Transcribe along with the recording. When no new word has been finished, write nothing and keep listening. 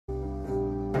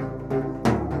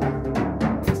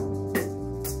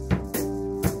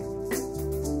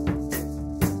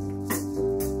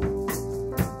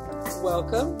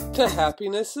Welcome to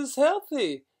Happiness is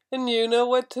Healthy. And you know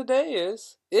what today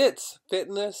is? It's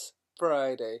Fitness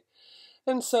Friday.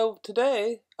 And so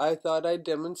today I thought I'd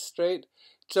demonstrate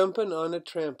jumping on a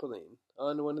trampoline,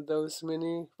 on one of those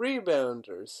mini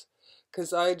rebounders.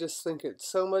 Because I just think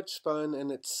it's so much fun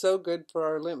and it's so good for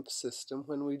our lymph system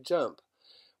when we jump.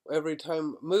 Every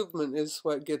time movement is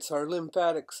what gets our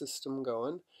lymphatic system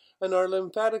going. And our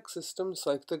lymphatic system's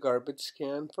like the garbage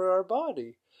can for our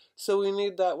body. So we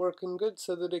need that working good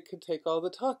so that it can take all the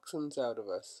toxins out of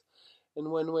us. And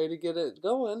one way to get it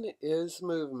going is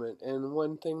movement. And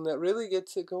one thing that really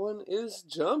gets it going is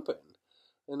jumping.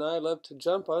 And I love to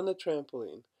jump on the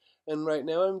trampoline. And right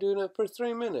now I'm doing it for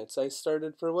 3 minutes. I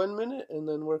started for 1 minute and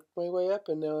then worked my way up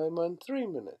and now I'm on 3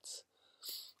 minutes.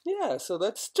 Yeah, so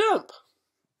let's jump.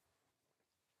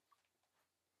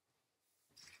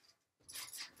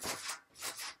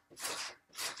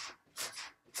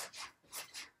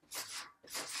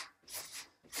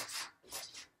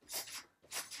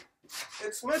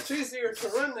 It's much easier to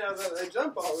run now that I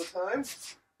jump all the time.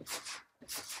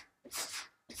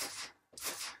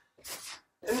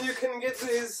 And you can get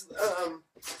these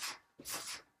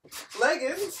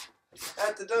leggings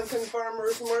at the Duncan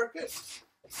Farmers Market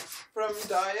from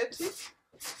Diety.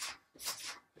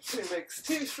 She makes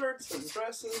t-shirts and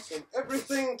dresses and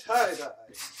everything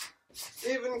tie-dye,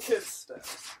 even kids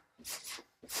stuff.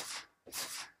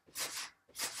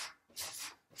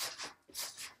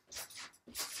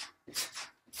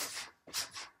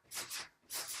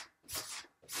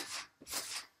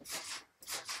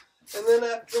 And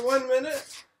then after 1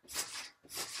 minute,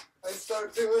 I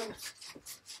start doing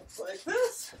like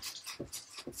this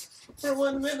for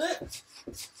 1 minute.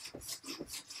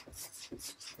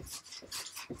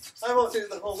 I won't do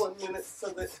the whole 1 minute so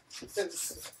that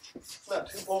it's not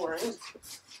too boring.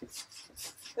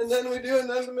 And then we do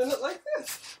another minute like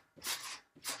this.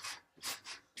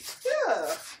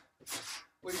 Yeah,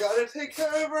 we gotta take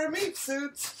care of our meat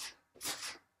suits.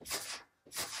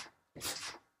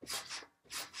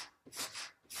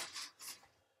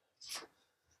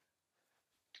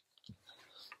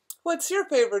 What's your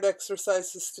favorite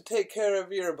exercises to take care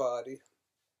of your body?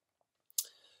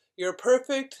 Your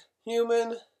perfect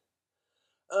human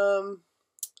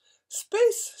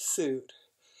space suit.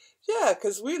 Yeah,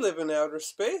 because we live in outer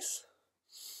space.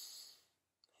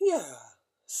 Yeah,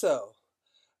 so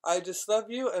I just love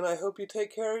you and I hope you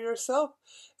take care of yourself.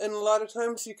 And a lot of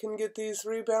times you can get these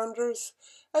rebounders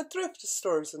at thrift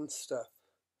stores and stuff.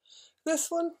 This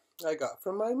one I got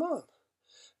from my mom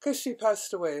because she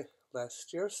passed away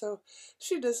last year, so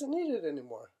she doesn't need it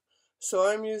anymore. So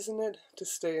I'm using it to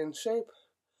stay in shape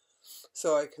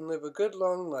so I can live a good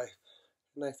long life.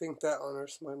 And I think that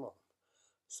honors my mom.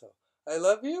 So I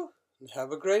love you and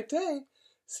have a great day.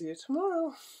 See you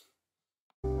tomorrow.